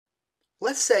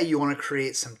Let's say you want to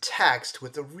create some text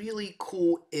with a really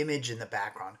cool image in the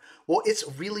background. Well, it's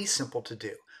really simple to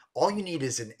do. All you need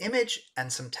is an image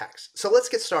and some text. So let's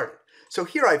get started. So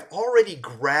here I've already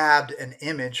grabbed an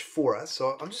image for us.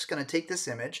 So I'm just going to take this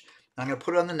image and I'm going to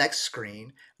put it on the next screen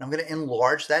and I'm going to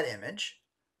enlarge that image.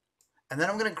 And then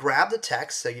I'm going to grab the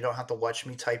text so you don't have to watch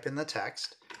me type in the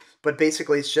text. But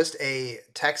basically it's just a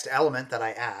text element that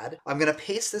I add. I'm going to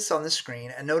paste this on the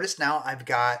screen and notice now I've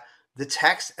got the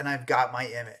text and I've got my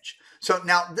image. So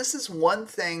now this is one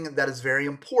thing that is very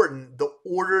important, the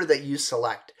order that you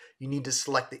select. You need to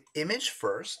select the image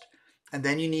first and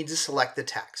then you need to select the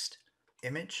text.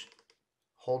 Image,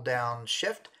 hold down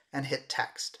Shift and hit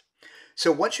text.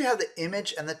 So once you have the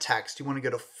image and the text, you want to go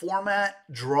to Format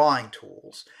Drawing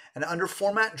Tools. And under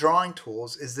Format Drawing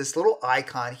Tools is this little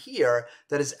icon here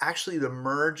that is actually the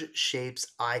Merge Shapes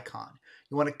icon.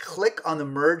 You want to click on the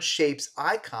Merge Shapes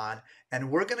icon and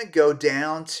we're going to go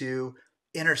down to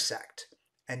Intersect.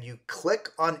 And you click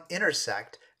on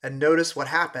Intersect and notice what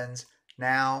happens.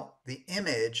 Now the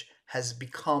image has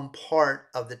become part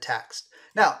of the text.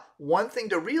 Now, one thing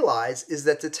to realize is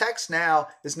that the text now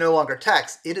is no longer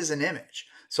text, it is an image.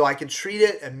 So I can treat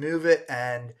it and move it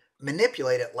and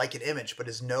manipulate it like an image, but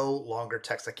is no longer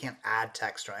text. I can't add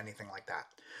text or anything like that.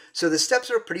 So the steps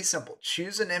are pretty simple.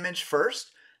 Choose an image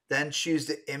first, then choose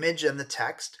the image and the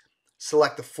text,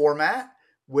 select the format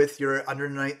with your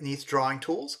underneath drawing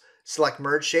tools, select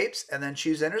merge shapes, and then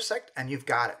choose intersect, and you've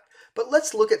got it. But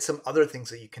let's look at some other things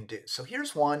that you can do. So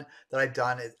here's one that I've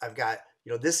done. I've got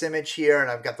this image here and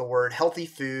I've got the word healthy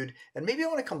food, and maybe I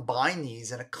want to combine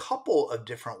these in a couple of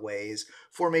different ways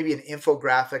for maybe an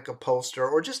infographic, a poster,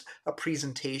 or just a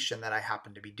presentation that I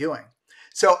happen to be doing.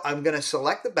 So I'm going to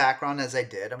select the background as I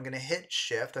did. I'm going to hit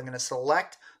Shift. I'm going to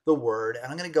select the word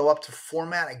and I'm going to go up to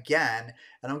Format again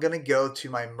and I'm going to go to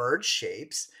my Merge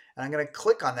Shapes and I'm going to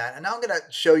click on that and now I'm going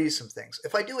to show you some things.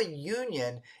 If I do a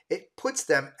union, it puts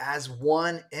them as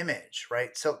one image,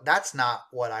 right? So that's not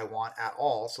what I want at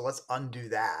all. So let's undo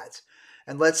that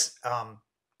and let's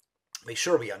make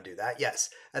sure we undo that. Yes.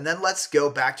 And then let's go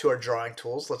back to our drawing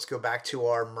tools. Let's go back to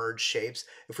our merge shapes.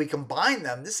 If we combine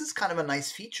them, this is kind of a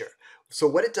nice feature. So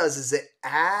what it does is it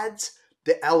adds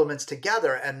the elements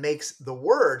together and makes the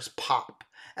words pop.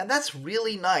 And that's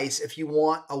really nice if you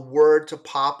want a word to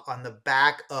pop on the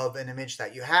back of an image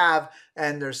that you have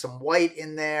and there's some white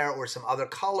in there or some other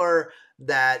color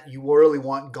that you really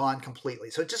want gone completely.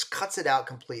 So it just cuts it out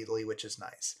completely, which is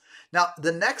nice. Now,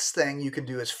 the next thing you can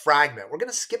do is fragment. We're going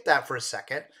to skip that for a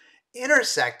second.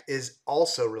 Intersect is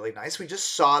also really nice. We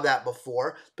just saw that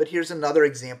before, but here's another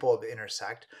example of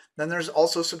intersect. Then there's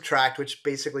also subtract, which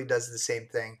basically does the same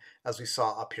thing as we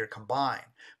saw up here, combine.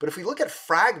 But if we look at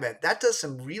fragment, that does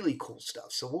some really cool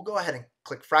stuff. So we'll go ahead and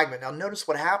click fragment. Now notice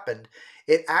what happened.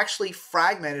 It actually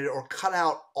fragmented or cut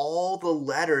out all the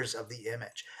letters of the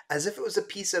image as if it was a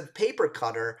piece of paper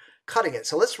cutter cutting it.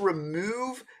 So let's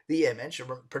remove the image,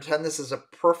 pretend this is a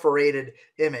perforated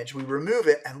image. We remove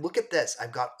it and look at this.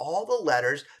 I've got all the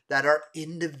letters that are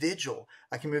individual.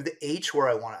 I can move the H where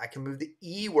I want it. I can move the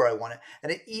E where I want it.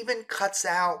 And it even cuts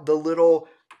out the little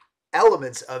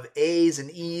elements of A's and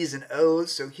E's and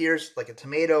O's. So here's like a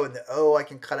tomato and the O I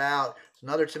can cut out. There's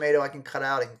another tomato I can cut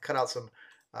out. I can cut out some,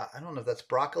 I don't know if that's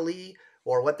broccoli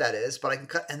or what that is, but I can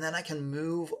cut, and then I can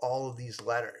move all of these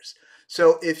letters.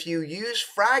 So if you use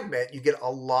fragment, you get a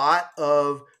lot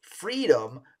of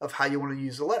freedom of how you want to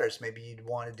use the letters. Maybe you'd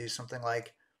want to do something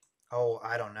like, oh,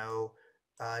 I don't know,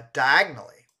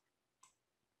 diagonally.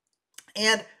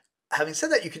 And having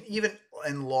said that, you can even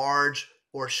enlarge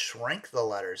or shrink the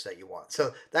letters that you want.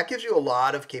 So that gives you a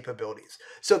lot of capabilities.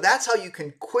 So that's how you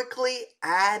can quickly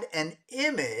add an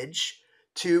image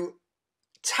to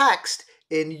text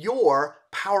in your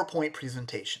PowerPoint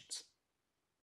presentations.